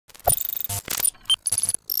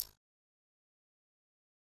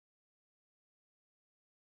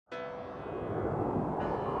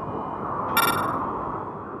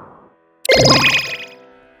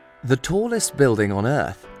The tallest building on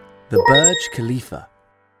Earth, the Burj Khalifa.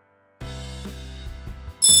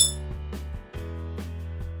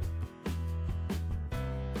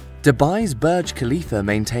 Dubai's Burj Khalifa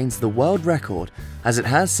maintains the world record as it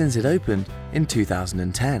has since it opened in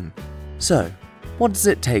 2010. So, what does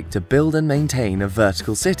it take to build and maintain a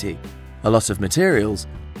vertical city? A lot of materials,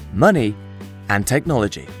 money, and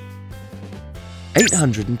technology.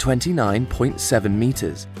 829.7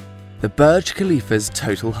 meters. The Burj Khalifa's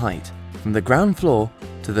total height, from the ground floor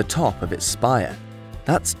to the top of its spire.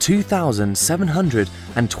 That's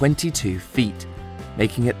 2,722 feet,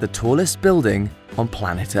 making it the tallest building on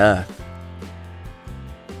planet Earth.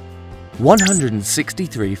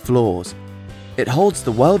 163 floors. It holds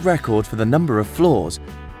the world record for the number of floors.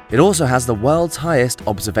 It also has the world's highest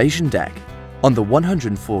observation deck on the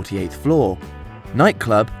 148th floor,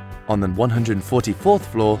 nightclub on the 144th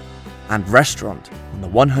floor, and restaurant on the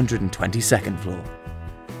 122nd floor.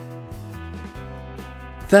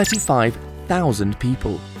 35,000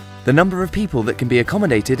 people, the number of people that can be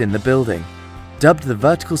accommodated in the building, dubbed the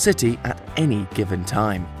vertical city at any given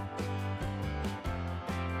time.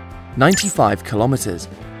 95 kilometers,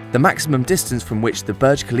 the maximum distance from which the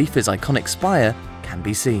Burj Khalifa's iconic spire can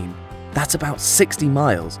be seen. That's about 60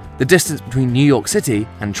 miles, the distance between New York City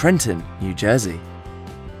and Trenton, New Jersey.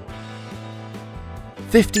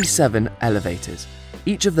 57 elevators.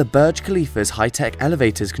 Each of the Burj Khalifa's high-tech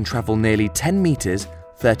elevators can travel nearly 10 meters,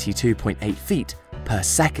 32.8 feet, per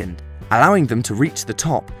second, allowing them to reach the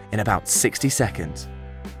top in about 60 seconds.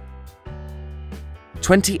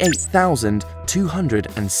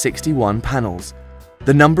 28,261 panels,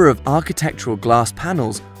 the number of architectural glass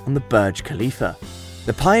panels on the Burj Khalifa.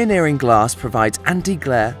 The pioneering glass provides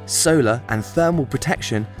anti-glare, solar and thermal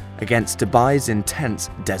protection against Dubai's intense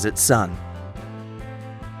desert sun.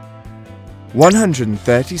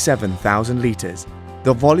 137,000 litres,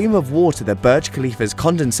 the volume of water the Burj Khalifa's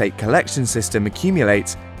condensate collection system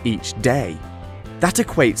accumulates each day. That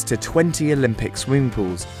equates to 20 Olympic swimming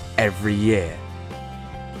pools every year.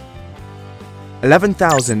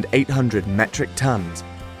 11,800 metric tons,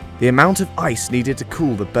 the amount of ice needed to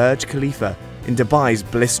cool the Burj Khalifa in Dubai's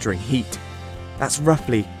blistering heat. That's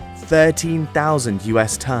roughly 13,000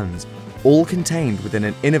 US tons, all contained within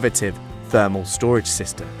an innovative thermal storage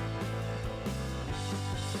system.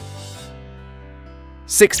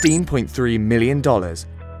 $16.3 million,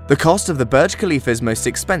 the cost of the Burj Khalifa's most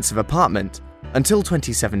expensive apartment, until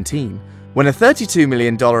 2017, when a $32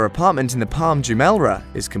 million apartment in the Palm Jumeirah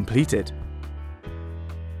is completed.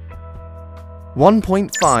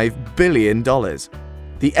 $1.5 billion,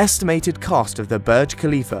 the estimated cost of the Burj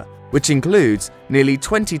Khalifa, which includes nearly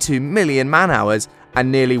 22 million man-hours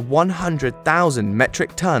and nearly 100,000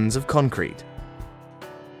 metric tons of concrete.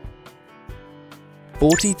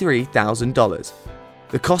 $43,000,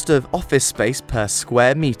 the cost of office space per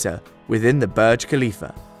square meter within the Burj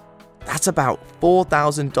Khalifa. That's about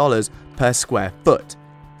 $4,000 per square foot,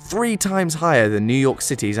 3 times higher than New York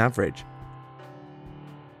City's average.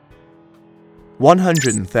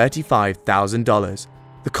 $135,000,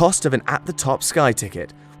 the cost of an at-the-top sky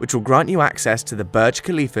ticket, which will grant you access to the Burj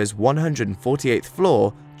Khalifa's 148th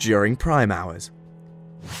floor during prime hours.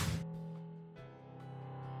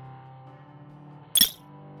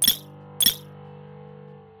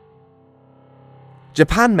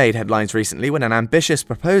 Japan made headlines recently when an ambitious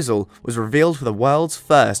proposal was revealed for the world's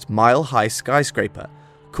first mile-high skyscraper,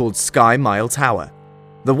 called Sky Mile Tower.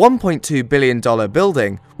 The $1.2 billion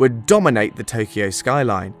building would dominate the Tokyo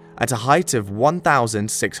skyline at a height of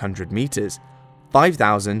 1,600 meters,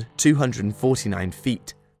 5,249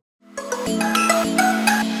 feet.